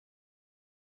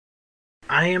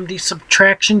I am the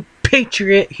Subtraction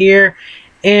Patriot here,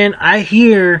 and I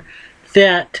hear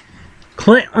that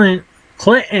Hillary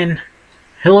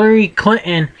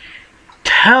Clinton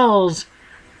tells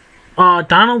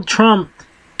Donald Trump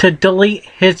to delete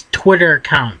his Twitter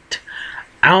account.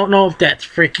 I don't know if that's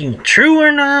freaking true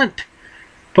or not,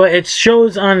 but it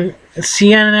shows on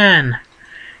CNN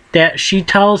that she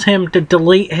tells him to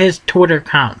delete his Twitter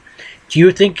account. Do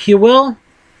you think he will?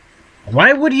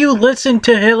 Why would you listen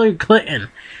to Hillary Clinton?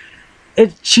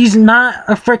 She's not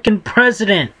a freaking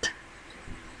president.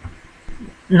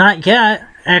 Not yet,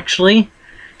 actually.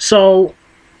 So,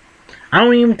 I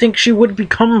don't even think she would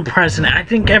become president. I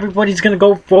think everybody's gonna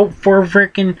go vote for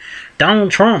freaking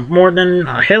Donald Trump more than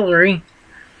Hillary.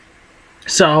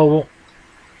 So,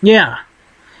 yeah.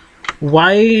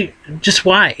 Why? Just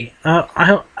why?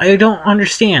 I don't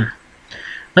understand.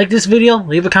 Like this video,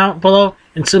 leave a comment below,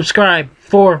 and subscribe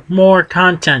for more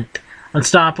content.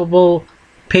 Unstoppable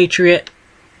Patriot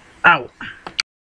out.